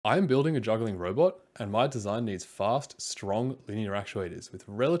I am building a juggling robot, and my design needs fast, strong linear actuators with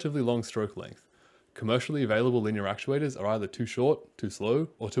relatively long stroke length. Commercially available linear actuators are either too short, too slow,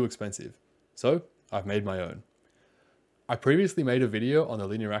 or too expensive. So, I've made my own. I previously made a video on the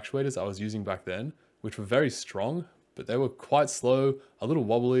linear actuators I was using back then, which were very strong, but they were quite slow, a little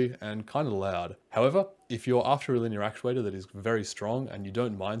wobbly, and kind of loud. However, if you're after a linear actuator that is very strong and you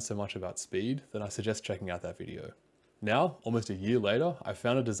don't mind so much about speed, then I suggest checking out that video. Now, almost a year later, I've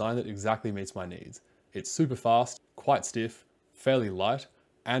found a design that exactly meets my needs. It's super fast, quite stiff, fairly light,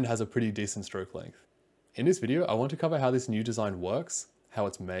 and has a pretty decent stroke length. In this video, I want to cover how this new design works, how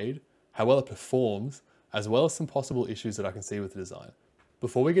it's made, how well it performs, as well as some possible issues that I can see with the design.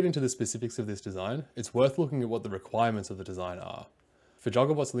 Before we get into the specifics of this design, it's worth looking at what the requirements of the design are. For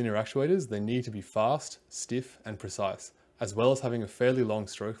Jugglebot's linear actuators, they need to be fast, stiff, and precise, as well as having a fairly long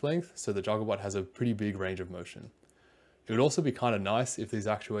stroke length so the Jugglebot has a pretty big range of motion. It would also be kind of nice if these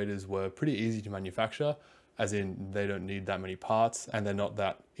actuators were pretty easy to manufacture, as in they don't need that many parts and they're not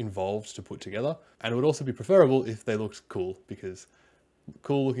that involved to put together. And it would also be preferable if they looked cool, because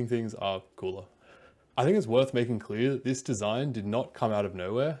cool looking things are cooler. I think it's worth making clear that this design did not come out of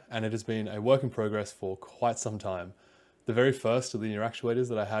nowhere, and it has been a work in progress for quite some time. The very first linear actuators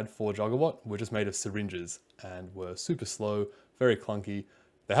that I had for Jugglebot were just made of syringes and were super slow, very clunky.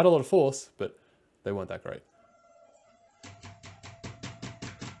 They had a lot of force, but they weren't that great.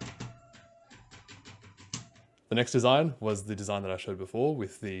 The next design was the design that I showed before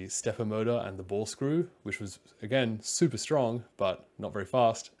with the stepper motor and the ball screw, which was again super strong, but not very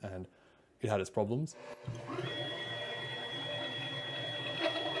fast, and it had its problems.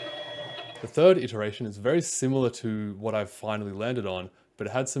 The third iteration is very similar to what I've finally landed on, but it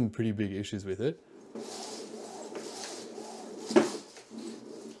had some pretty big issues with it.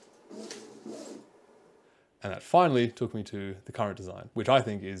 And that finally took me to the current design, which I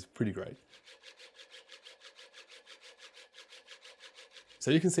think is pretty great. So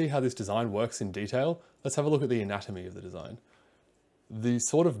you can see how this design works in detail. Let's have a look at the anatomy of the design. The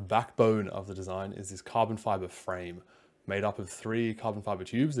sort of backbone of the design is this carbon fiber frame made up of 3 carbon fiber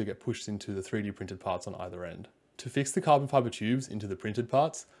tubes that get pushed into the 3D printed parts on either end. To fix the carbon fiber tubes into the printed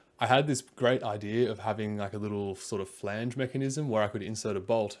parts, I had this great idea of having like a little sort of flange mechanism where I could insert a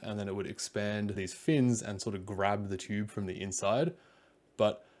bolt and then it would expand these fins and sort of grab the tube from the inside.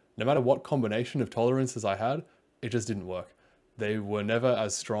 But no matter what combination of tolerances I had, it just didn't work. They were never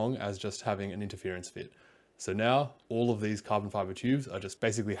as strong as just having an interference fit. So now all of these carbon fiber tubes are just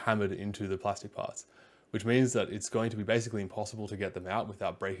basically hammered into the plastic parts, which means that it's going to be basically impossible to get them out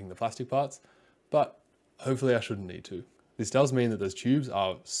without breaking the plastic parts, but hopefully I shouldn't need to. This does mean that those tubes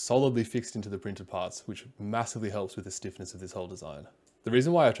are solidly fixed into the printed parts, which massively helps with the stiffness of this whole design. The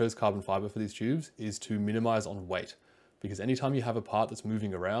reason why I chose carbon fiber for these tubes is to minimize on weight, because anytime you have a part that's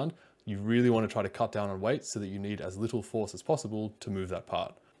moving around, you really want to try to cut down on weight so that you need as little force as possible to move that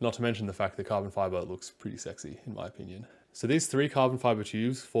part. Not to mention the fact that carbon fiber looks pretty sexy, in my opinion. So these 3 carbon fiber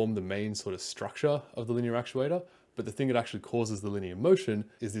tubes form the main sort of structure of the linear actuator, but the thing that actually causes the linear motion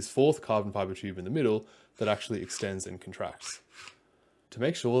is this 4th carbon fiber tube in the middle that actually extends and contracts. To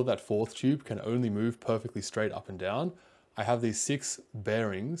make sure that 4th tube can only move perfectly straight up and down, I have these 6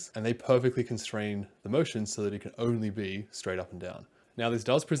 bearings and they perfectly constrain the motion so that it can only be straight up and down. Now this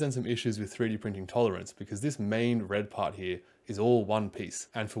does present some issues with 3D printing tolerance because this main red part here is all one piece.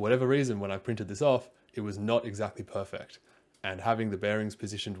 And for whatever reason, when I printed this off, it was not exactly perfect. And having the bearings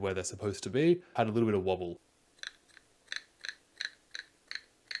positioned where they're supposed to be had a little bit of wobble.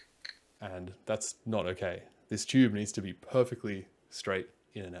 And that's not okay. This tube needs to be perfectly straight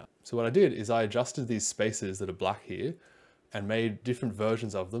in and out. So what I did is I adjusted these spaces that are black here and made different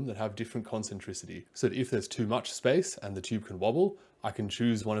versions of them that have different concentricity. So that if there's too much space and the tube can wobble, I can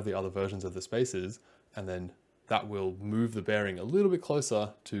choose one of the other versions of the spaces and then that will move the bearing a little bit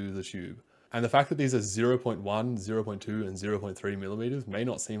closer to the tube. And the fact that these are 0.1, 0.2 and 0.3 millimeters may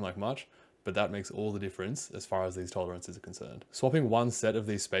not seem like much, but that makes all the difference as far as these tolerances are concerned. Swapping one set of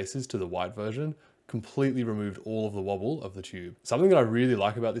these spaces to the white version completely removed all of the wobble of the tube. Something that I really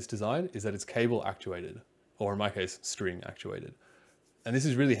like about this design is that it's cable actuated, or in my case, string actuated. And this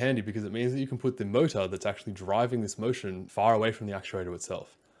is really handy because it means that you can put the motor that's actually driving this motion far away from the actuator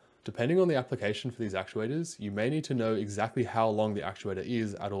itself. Depending on the application for these actuators, you may need to know exactly how long the actuator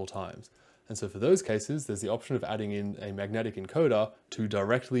is at all times. And so for those cases, there's the option of adding in a magnetic encoder to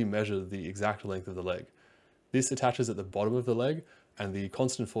directly measure the exact length of the leg. This attaches at the bottom of the leg, and the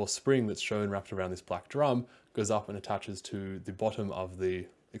constant force spring that's shown wrapped around this black drum goes up and attaches to the bottom of the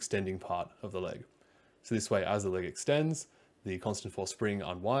extending part of the leg. So this way, as the leg extends, the constant force spring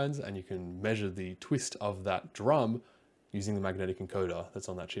unwinds and you can measure the twist of that drum using the magnetic encoder that's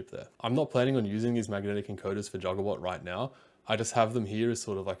on that chip there. I'm not planning on using these magnetic encoders for Jugglebot right now. I just have them here as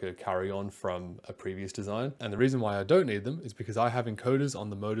sort of like a carry-on from a previous design. And the reason why I don't need them is because I have encoders on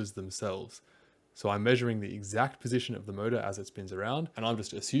the motors themselves. So I'm measuring the exact position of the motor as it spins around, and I'm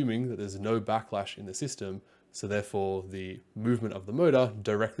just assuming that there's no backlash in the system, so therefore the movement of the motor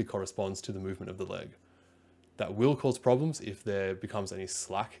directly corresponds to the movement of the leg. That will cause problems if there becomes any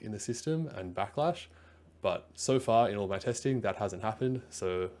slack in the system and backlash, but so far in all my testing that hasn't happened,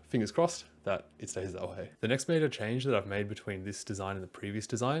 so fingers crossed that it stays that way. The next major change that I've made between this design and the previous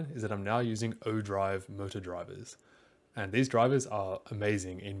design is that I'm now using O-drive motor drivers. And these drivers are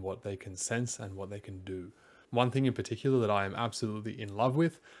amazing in what they can sense and what they can do. One thing in particular that I am absolutely in love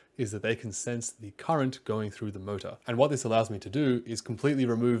with is that they can sense the current going through the motor. And what this allows me to do is completely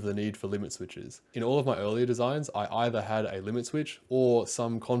remove the need for limit switches. In all of my earlier designs, I either had a limit switch or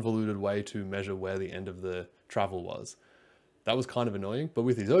some convoluted way to measure where the end of the travel was. That was kind of annoying, but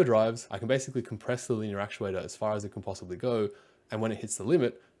with these O drives, I can basically compress the linear actuator as far as it can possibly go. And when it hits the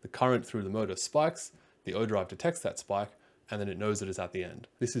limit, the current through the motor spikes, the O drive detects that spike, and then it knows that it's at the end.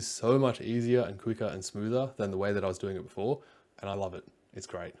 This is so much easier and quicker and smoother than the way that I was doing it before, and I love it. It's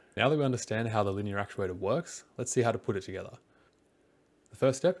great. Now that we understand how the linear actuator works, let's see how to put it together. The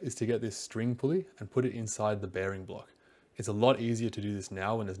first step is to get this string pulley and put it inside the bearing block. It's a lot easier to do this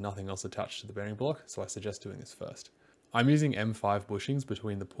now when there's nothing else attached to the bearing block, so I suggest doing this first. I'm using M5 bushings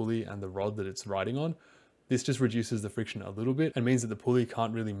between the pulley and the rod that it's riding on. This just reduces the friction a little bit and means that the pulley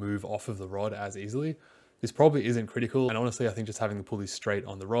can't really move off of the rod as easily. This probably isn't critical, and honestly I think just having the pulley straight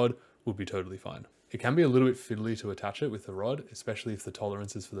on the rod would be totally fine. It can be a little bit fiddly to attach it with the rod, especially if the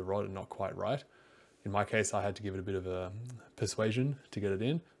tolerances for the rod are not quite right. In my case, I had to give it a bit of a persuasion to get it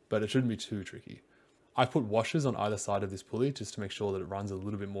in, but it shouldn't be too tricky. I put washers on either side of this pulley just to make sure that it runs a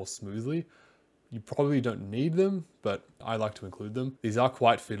little bit more smoothly. You probably don't need them, but I like to include them. These are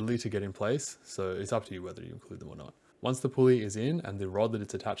quite fiddly to get in place, so it's up to you whether you include them or not. Once the pulley is in and the rod that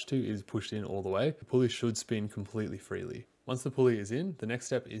it's attached to is pushed in all the way, the pulley should spin completely freely. Once the pulley is in, the next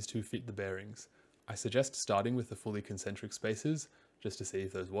step is to fit the bearings. I suggest starting with the fully concentric spacers just to see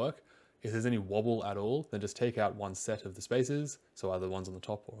if those work. If there's any wobble at all, then just take out one set of the spacers, so either ones on the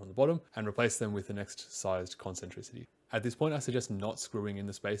top or on the bottom, and replace them with the next sized concentricity. At this point, I suggest not screwing in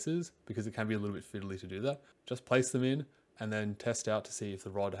the spacers because it can be a little bit fiddly to do that. Just place them in and then test out to see if the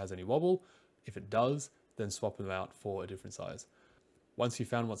rod has any wobble. If it does, then swap them out for a different size. Once you've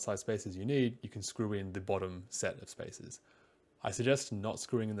found what size spacers you need, you can screw in the bottom set of spacers. I suggest not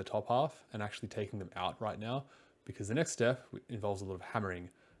screwing in the top half and actually taking them out right now, because the next step involves a lot of hammering,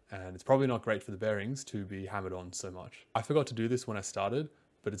 and it's probably not great for the bearings to be hammered on so much. I forgot to do this when I started,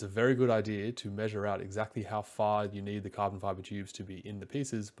 but it's a very good idea to measure out exactly how far you need the carbon fiber tubes to be in the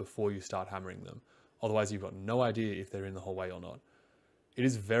pieces before you start hammering them. Otherwise, you've got no idea if they're in the whole way or not. It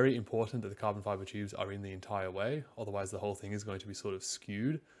is very important that the carbon fiber tubes are in the entire way, otherwise the whole thing is going to be sort of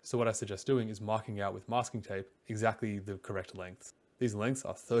skewed. So what I suggest doing is marking out with masking tape exactly the correct lengths. These lengths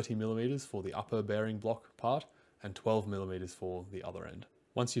are 30 millimeters for the upper bearing block part and 12 millimeters for the other end.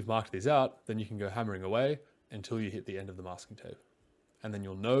 Once you've marked these out, then you can go hammering away until you hit the end of the masking tape. And then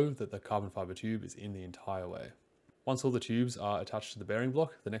you'll know that the carbon fiber tube is in the entire way. Once all the tubes are attached to the bearing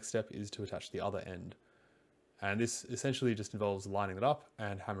block, the next step is to attach the other end. And this essentially just involves lining it up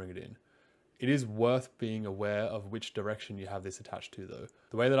and hammering it in. It is worth being aware of which direction you have this attached to though.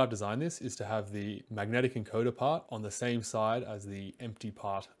 The way that I've designed this is to have the magnetic encoder part on the same side as the empty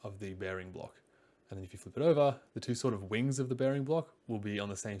part of the bearing block. And then if you flip it over, the two sort of wings of the bearing block will be on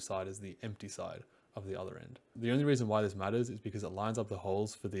the same side as the empty side of the other end. The only reason why this matters is because it lines up the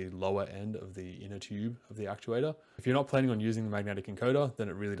holes for the lower end of the inner tube of the actuator. If you're not planning on using the magnetic encoder, then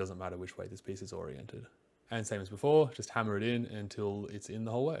it really doesn't matter which way this piece is oriented. And same as before, just hammer it in until it's in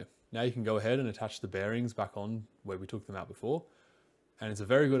the whole way. Now you can go ahead and attach the bearings back on where we took them out before. And it's a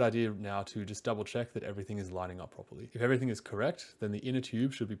very good idea now to just double check that everything is lining up properly. If everything is correct, then the inner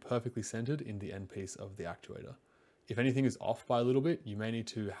tube should be perfectly centered in the end piece of the actuator. If anything is off by a little bit, you may need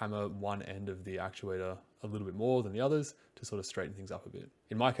to hammer one end of the actuator a little bit more than the others to sort of straighten things up a bit.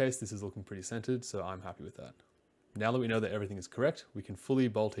 In my case, this is looking pretty centered, so I'm happy with that. Now that we know that everything is correct, we can fully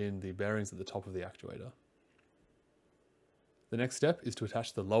bolt in the bearings at the top of the actuator. The next step is to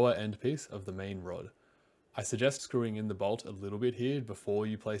attach the lower end piece of the main rod. I suggest screwing in the bolt a little bit here before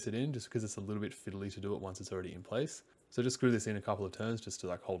you place it in, just because it's a little bit fiddly to do it once it's already in place. So just screw this in a couple of turns just to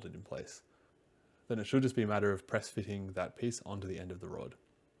like hold it in place. Then it should just be a matter of press fitting that piece onto the end of the rod.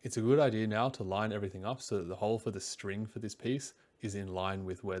 It's a good idea now to line everything up so that the hole for the string for this piece is in line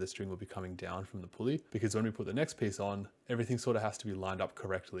with where the string will be coming down from the pulley, because when we put the next piece on, everything sort of has to be lined up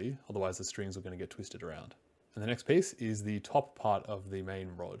correctly, otherwise the strings are going to get twisted around. And the next piece is the top part of the main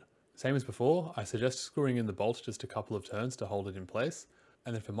rod. Same as before, I suggest screwing in the bolt just a couple of turns to hold it in place.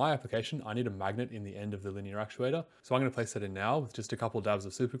 And then for my application, I need a magnet in the end of the linear actuator. So I'm going to place that in now with just a couple dabs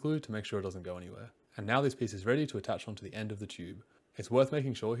of super glue to make sure it doesn't go anywhere. And now this piece is ready to attach onto the end of the tube. It's worth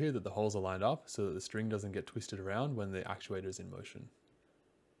making sure here that the holes are lined up so that the string doesn't get twisted around when the actuator is in motion.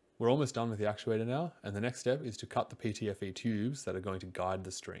 We're almost done with the actuator now, and the next step is to cut the PTFE tubes that are going to guide the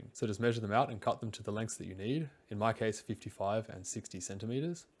string. So just measure them out and cut them to the lengths that you need, in my case 55 and 60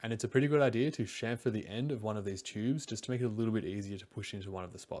 centimeters. And it's a pretty good idea to chamfer the end of one of these tubes just to make it a little bit easier to push into one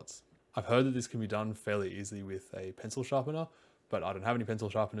of the spots. I've heard that this can be done fairly easily with a pencil sharpener, but I don't have any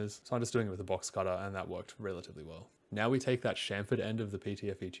pencil sharpeners, so I'm just doing it with a box cutter, and that worked relatively well. Now we take that chamfered end of the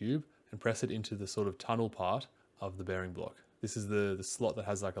PTFE tube and press it into the sort of tunnel part of the bearing block. This is the slot that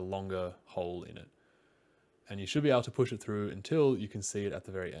has like a longer hole in it. And you should be able to push it through until you can see it at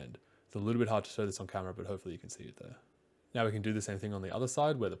the very end. It's a little bit hard to show this on camera, but hopefully you can see it there. Now we can do the same thing on the other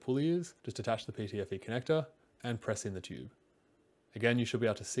side where the pulley is. Just attach the PTFE connector and press in the tube. Again, you should be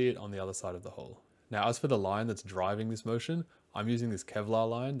able to see it on the other side of the hole. Now, as for the line that's driving this motion, I'm using this Kevlar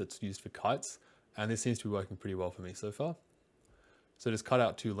line that's used for kites, and this seems to be working pretty well for me so far. So just cut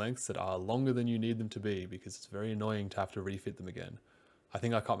out two lengths that are longer than you need them to be because it's very annoying to have to refit them again. I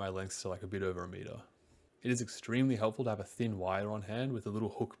think I cut my lengths to like a bit over 1 meter. It is extremely helpful to have a thin wire on hand with a little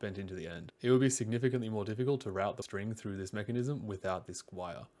hook bent into the end. It would be significantly more difficult to route the string through this mechanism without this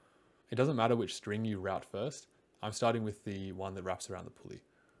wire. It doesn't matter which string you route first. I'm starting with the one that wraps around the pulley.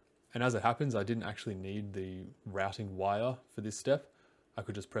 And as it happens, I didn't actually need the routing wire for this step. I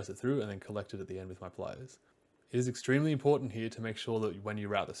could just press it through and then collect it at the end with my pliers. It is extremely important here to make sure that when you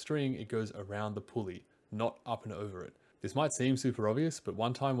route the string, it goes around the pulley, not up and over it. This might seem super obvious, but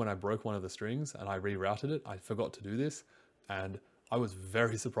one time when I broke one of the strings and I rerouted it, I forgot to do this, and I was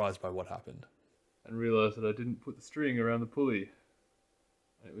very surprised by what happened. And realized that I didn't put the string around the pulley.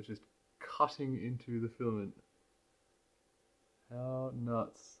 It was just cutting into the filament. How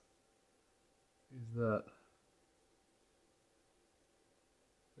nuts is that?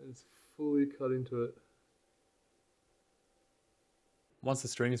 It's fully cut into it. Once the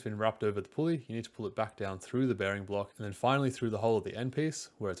string has been wrapped over the pulley, you need to pull it back down through the bearing block and then finally through the hole of the end piece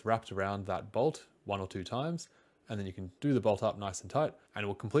where it's wrapped around that bolt 1 or 2 times, and then you can do the bolt up nice and tight and it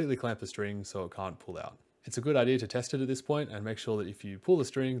will completely clamp the string so it can't pull out. It's a good idea to test it at this point and make sure that if you pull the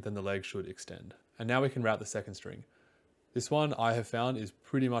string, then the leg should extend. And now we can route the second string. This one I have found is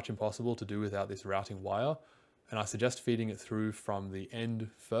pretty much impossible to do without this routing wire, and I suggest feeding it through from the end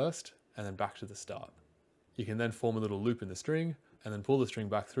first and then back to the start. You can then form a little loop in the string and then pull the string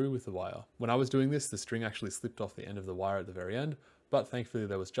back through with the wire. When I was doing this, the string actually slipped off the end of the wire at the very end, but thankfully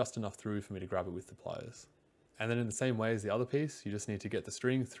there was just enough through for me to grab it with the pliers. And then in the same way as the other piece, you just need to get the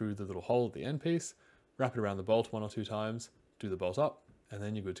string through the little hole at the end piece, wrap it around the bolt 1 or 2 times, do the bolt up, and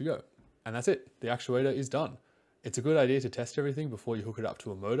then you're good to go. And that's it, the actuator is done. It's a good idea to test everything before you hook it up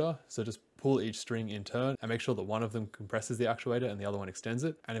to a motor, so just pull each string in turn and make sure that one of them compresses the actuator and the other one extends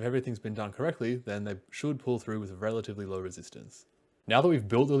it. And if everything's been done correctly, then they should pull through with relatively low resistance. Now that we've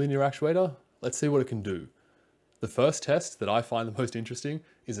built the linear actuator, let's see what it can do. The first test that I find the most interesting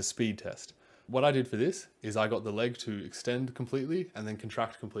is a speed test. What I did for this is I got the leg to extend completely and then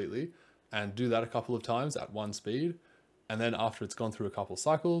contract completely, and do that a couple of times at 1 speed. And then after it's gone through a couple of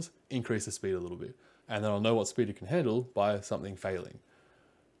cycles, increase the speed a little bit. And then I'll know what speed it can handle by something failing.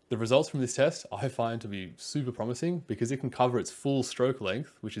 The results from this test I find to be super promising because it can cover its full stroke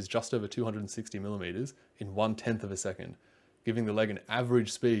length, which is just over 260 millimeters, in 1/10 of a second, giving the leg an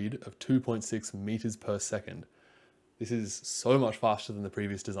average speed of 2.6 meters per second. This is so much faster than the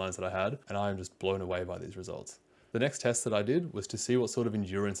previous designs that I had, and I am just blown away by these results. The next test that I did was to see what sort of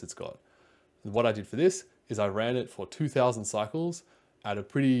endurance it's got. And what I did for this is I ran it for 2,000 cycles at a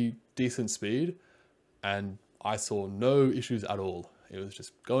pretty decent speed, and I saw no issues at all. It was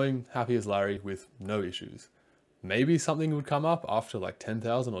just going happy as Larry with no issues. Maybe something would come up after like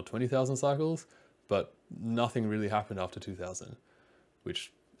 10,000 or 20,000 cycles, but nothing really happened after 2,000,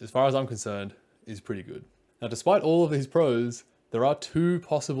 which, as far as I'm concerned, is pretty good. Now, despite all of these pros, there are 2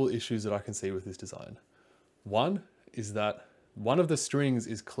 possible issues that I can see with this design. One is that one of the strings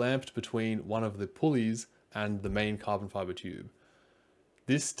is clamped between one of the pulleys and the main carbon fiber tube.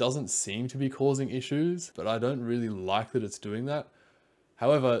 This doesn't seem to be causing issues, but I don't really like that it's doing that.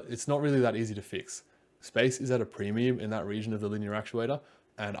 However, it's not really that easy to fix. Space is at a premium in that region of the linear actuator,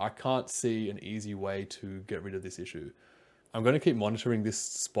 and I can't see an easy way to get rid of this issue. I'm going to keep monitoring this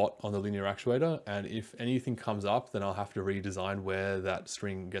spot on the linear actuator, and if anything comes up, then I'll have to redesign where that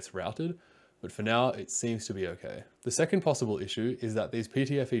string gets routed. But for now, it seems to be okay. The second possible issue is that these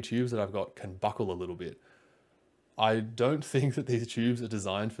PTFE tubes that I've got can buckle a little bit. I don't think that these tubes are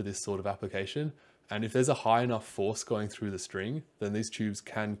designed for this sort of application. And if there's a high enough force going through the string, then these tubes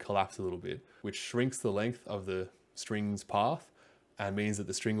can collapse a little bit, which shrinks the length of the string's path and means that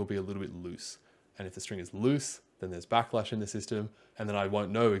the string will be a little bit loose. And if the string is loose, then there's backlash in the system, and then I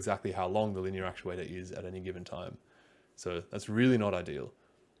won't know exactly how long the linear actuator is at any given time. So that's really not ideal.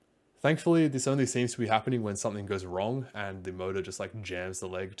 Thankfully, this only seems to be happening when something goes wrong and the motor just like jams the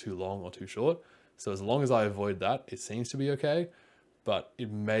leg too long or too short. So as long as I avoid that, it seems to be okay, but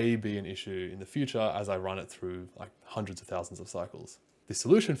it may be an issue in the future as I run it through like hundreds of thousands of cycles. The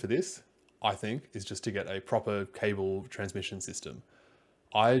solution for this, I think, is just to get a proper cable transmission system.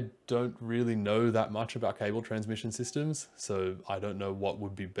 I don't really know that much about cable transmission systems, so I don't know what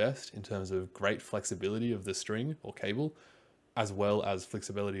would be best in terms of great flexibility of the string or cable, as well as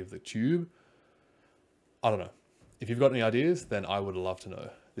flexibility of the tube. I don't know. If you've got any ideas, then I would love to know.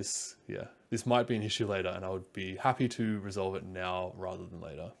 This might be an issue later, and I would be happy to resolve it now rather than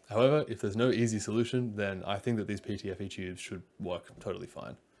later. However, if there's no easy solution, then I think that these PTFE tubes should work totally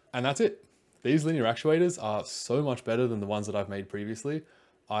fine. And that's it. These linear actuators are so much better than the ones that I've made previously.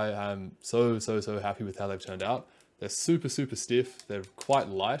 I am so happy with how they've turned out. They're super stiff. They're quite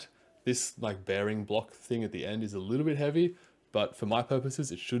light. This like bearing block thing at the end is a little bit heavy, but for my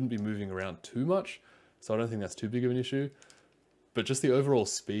purposes, it shouldn't be moving around too much. So I don't think that's too big of an issue. But just the overall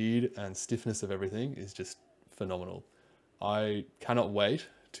speed and stiffness of everything is just phenomenal. I cannot wait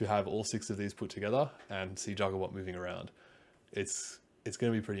to have all 6 of these put together and see Jugglebot moving around. It's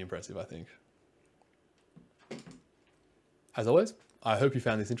going to be pretty impressive, I think. As always, I hope you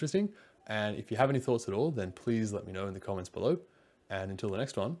found this interesting. And if you have any thoughts at all, then please let me know in the comments below. And until the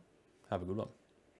next one, have a good one.